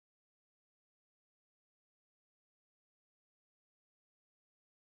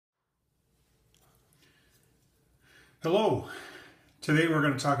Hello. Today we're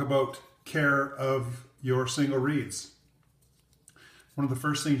going to talk about care of your single reeds. One of the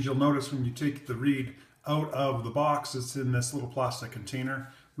first things you'll notice when you take the reed out of the box, it's in this little plastic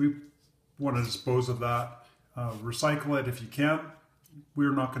container. We want to dispose of that, recycle it if you can.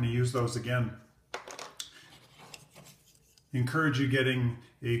 We're not going to use those again. Encourage you getting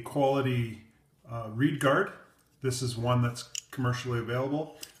a quality reed guard. This is one that's commercially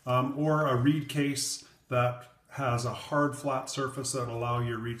available, or a reed case that has a hard flat surface that will allow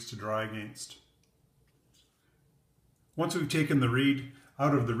your reeds to dry against. Once we've taken the reed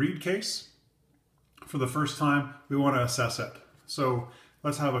out of the reed case, for the first time we want to assess it. So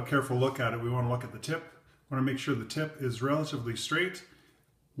let's have a careful look at it. We want to look at the tip. We want to make sure the tip is relatively straight.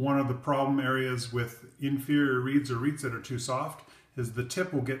 One of the problem areas with inferior reeds or reeds that are too soft is the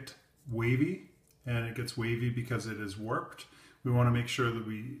tip will get wavy, and it gets wavy because it is warped. We want to make sure that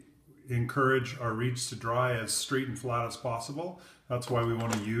we encourage our reeds to dry as straight and flat as possible. That's why we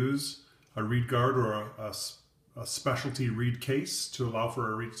want to use a reed guard or a specialty reed case to allow for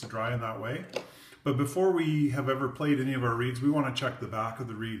our reeds to dry in that way. But before we have ever played any of our reeds, we want to check the back of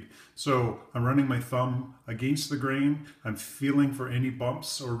the reed. So I'm running my thumb against the grain. I'm feeling for any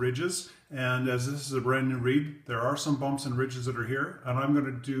bumps or ridges. And as this is a brand new reed, there are some bumps and ridges that are here. And I'm going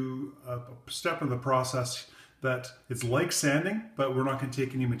to do a step in the process that it's like sanding, but we're not going to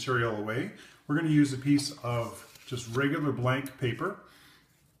take any material away. We're going to use a piece of just regular blank paper.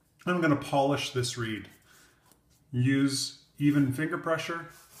 I'm going to polish this reed. Use even finger pressure,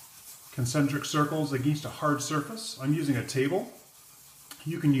 concentric circles against a hard surface. I'm using a table.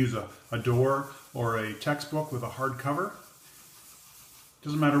 You can use a door or a textbook with a hard cover.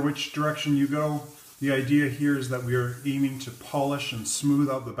 Doesn't matter which direction you go. The idea here is that we are aiming to polish and smooth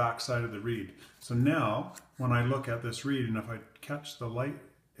out the backside of the reed. So now, when I look at this reed, and if I catch the light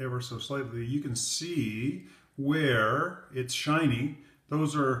ever so slightly, you can see where it's shiny.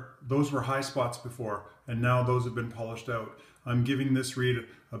 Those were high spots before, and now those have been polished out. I'm giving this reed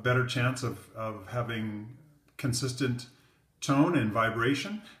a better chance of having consistent tone and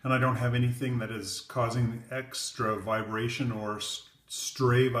vibration, and I don't have anything that is causing extra vibration or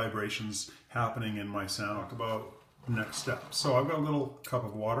stray vibrations happening in my sound. Talk about next step. So I've got a little cup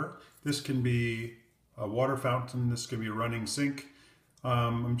of water. This can be a water fountain. This can be a running sink.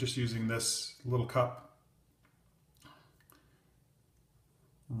 I'm just using this little cup.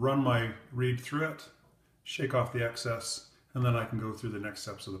 Run my reed through it, shake off the excess, and then I can go through the next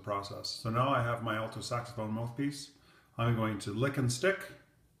steps of the process. So now I have my alto saxophone mouthpiece. I'm going to lick and stick.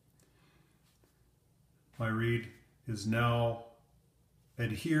 My reed is now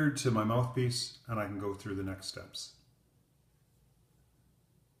adhered to my mouthpiece, and I can go through the next steps.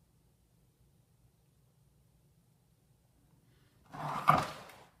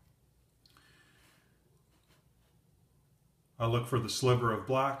 I look for the sliver of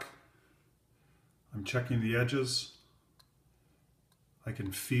black. I'm checking the edges. I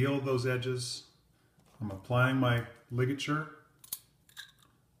can feel those edges. I'm applying my ligature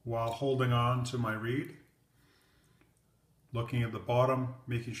while holding on to my reed. Looking at the bottom,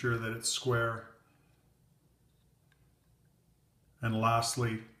 making sure that it's square. And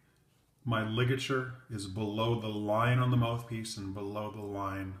lastly, my ligature is below the line on the mouthpiece and below the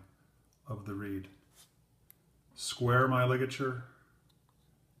line of the reed. Square my ligature.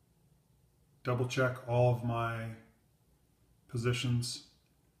 Double check all of my positions,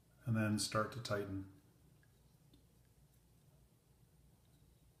 and then start to tighten.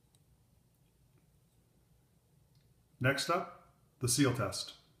 Next up, the seal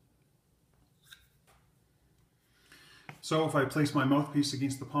test. So if I place my mouthpiece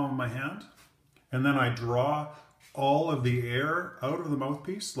against the palm of my hand, and then I draw all of the air out of the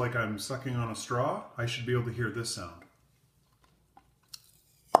mouthpiece like I'm sucking on a straw, I should be able to hear this sound.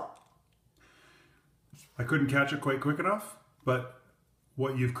 I couldn't catch it quite quick enough, but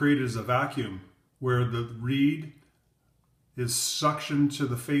what you've created is a vacuum where the reed is suctioned to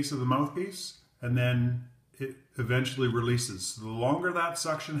the face of the mouthpiece, and then it eventually releases. So the longer that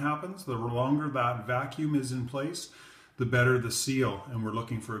suction happens, the longer that vacuum is in place, the better the seal, and we're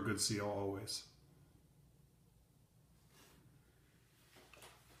looking for a good seal always.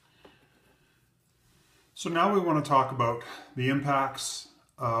 So now we want to talk about the impacts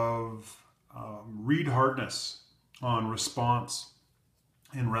of reed hardness on response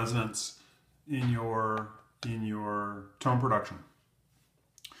and resonance in your tone production.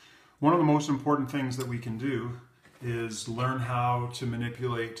 One of the most important things that we can do is learn how to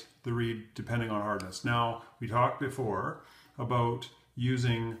manipulate the reed depending on hardness. Now, we talked before about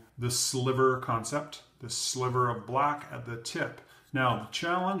using the sliver concept, the sliver of black at the tip. Now, the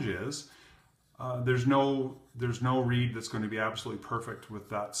challenge is there's no reed that's going to be absolutely perfect with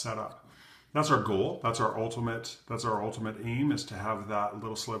that setup. That's our goal. That's our ultimate aim, is to have that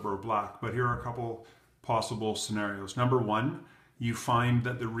little sliver of black. But here are a couple possible scenarios. Number one, you find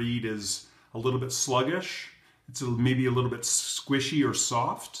that the reed is a little bit sluggish. It's maybe a little bit squishy or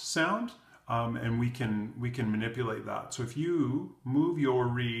soft sound, and we can manipulate that. So if you move your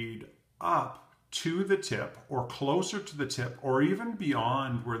reed up to the tip or closer to the tip or even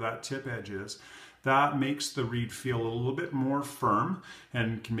beyond where that tip edge is, that makes the reed feel a little bit more firm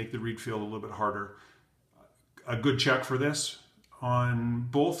and can make the reed feel a little bit harder. A good check for this on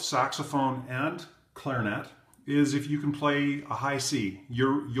both saxophone and clarinet is if you can play a high C,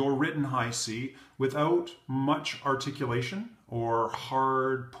 your written high C, without much articulation or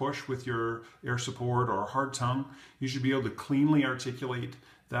hard push with your air support or hard tongue. You should be able to cleanly articulate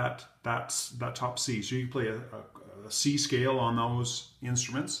that top C. So you play a C scale on those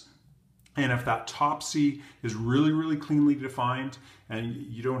instruments. And if that top C is really, really cleanly defined and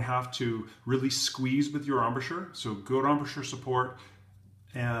you don't have to really squeeze with your embouchure, so good embouchure support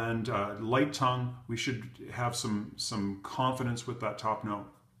and light tongue, we should have some confidence with that top note.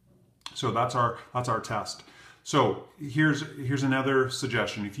 So that's our test. So here's another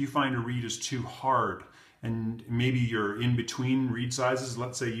suggestion. If you find a reed is too hard and maybe you're in between reed sizes,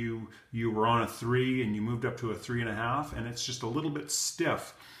 let's say you were on a 3 and you moved up to a 3.5 and it's just a little bit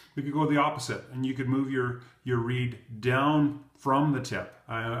stiff, we could go the opposite and you could move your reed down from the tip.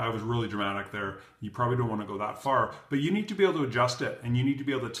 I was really dramatic there. You probably don't want to go that far, but you need to be able to adjust it and you need to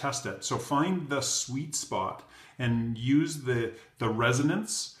be able to test it. So find the sweet spot and use the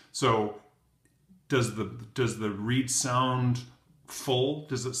resonance. So does the reed sound full?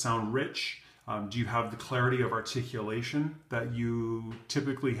 Does it sound rich? Do you have the clarity of articulation that you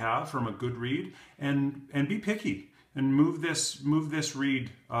typically have from a good reed? And be picky and move this reed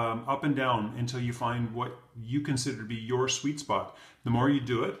up and down until you find what you consider to be your sweet spot. The more you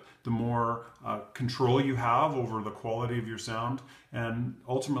do it, the more control you have over the quality of your sound, and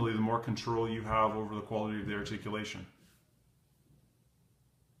ultimately the more control you have over the quality of the articulation.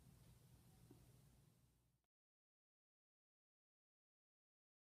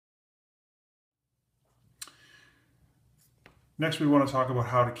 Next, we want to talk about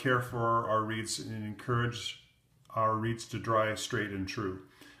how to care for our reeds and encourage our reeds to dry straight and true.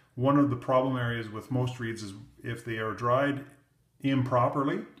 One of the problem areas with most reeds is if they are dried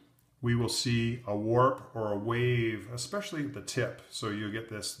improperly, we will see a warp or a wave, especially at the tip. So you get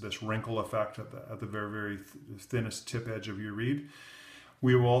this wrinkle effect at the very, very thinnest tip edge of your reed.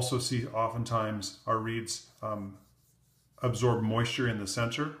 We will also see oftentimes our reeds absorb moisture in the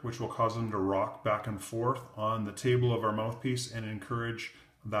center, which will cause them to rock back and forth on the table of our mouthpiece and encourage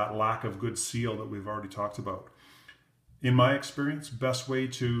that lack of good seal that we've already talked about. In my experience, best way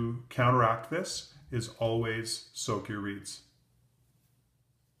to counteract this is always soak your reeds.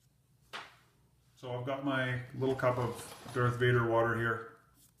 So I've got my little cup of Darth Vader water here.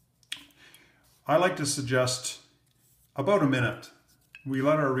 I like to suggest about a minute. We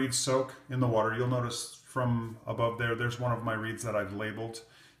let our reeds soak in the water. You'll notice from above there's one of my reeds that I've labeled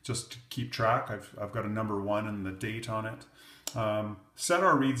just to keep track. I've got a number 1 and the date on it. Set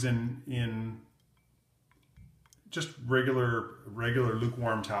our reeds in just regular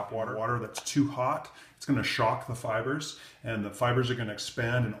lukewarm tap water that's too hot. It's going to shock the fibers, and the fibers are going to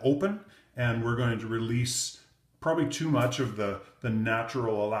expand and open, and we're going to release probably too much of the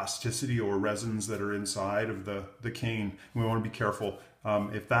natural elasticity or resins that are inside of the cane. And we want to be careful.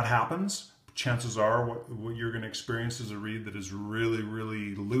 If that happens, chances are what you're going to experience is a reed that is really,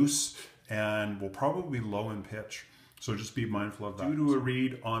 really loose and will probably be low in pitch. So just be mindful of that. Due to a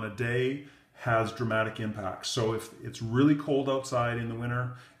reed on a day has dramatic impacts. So if it's really cold outside in the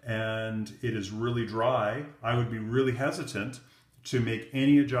winter and it is really dry, I would be really hesitant to make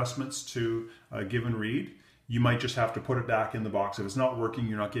any adjustments to a given reed. You might just have to put it back in the box. If it's not working,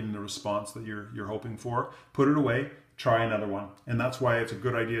 you're not getting the response that you're hoping for, put it away, try another one. And that's why it's a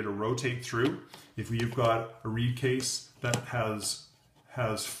good idea to rotate through. If you've got a reed case that has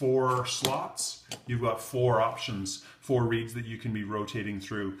 4 slots, you've got 4 options, 4 reeds that you can be rotating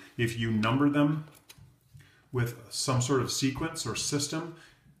through. If you number them with some sort of sequence or system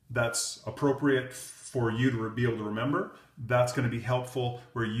that's appropriate for you to be able to remember, that's going to be helpful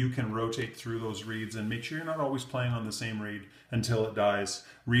where you can rotate through those reeds and make sure you're not always playing on the same reed until it dies.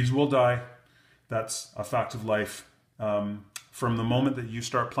 Reeds will die. That's a fact of life. From the moment that you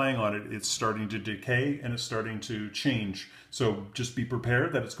start playing on it, it's starting to decay and it's starting to change. So just be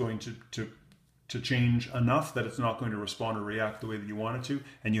prepared that it's going to change enough that it's not going to respond or react the way that you want it to,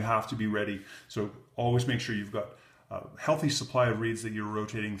 and you have to be ready. So always make sure you've got healthy supply of reeds that you're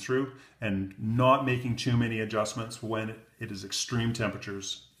rotating through, and not making too many adjustments when it is extreme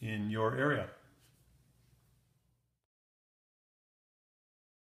temperatures in your area.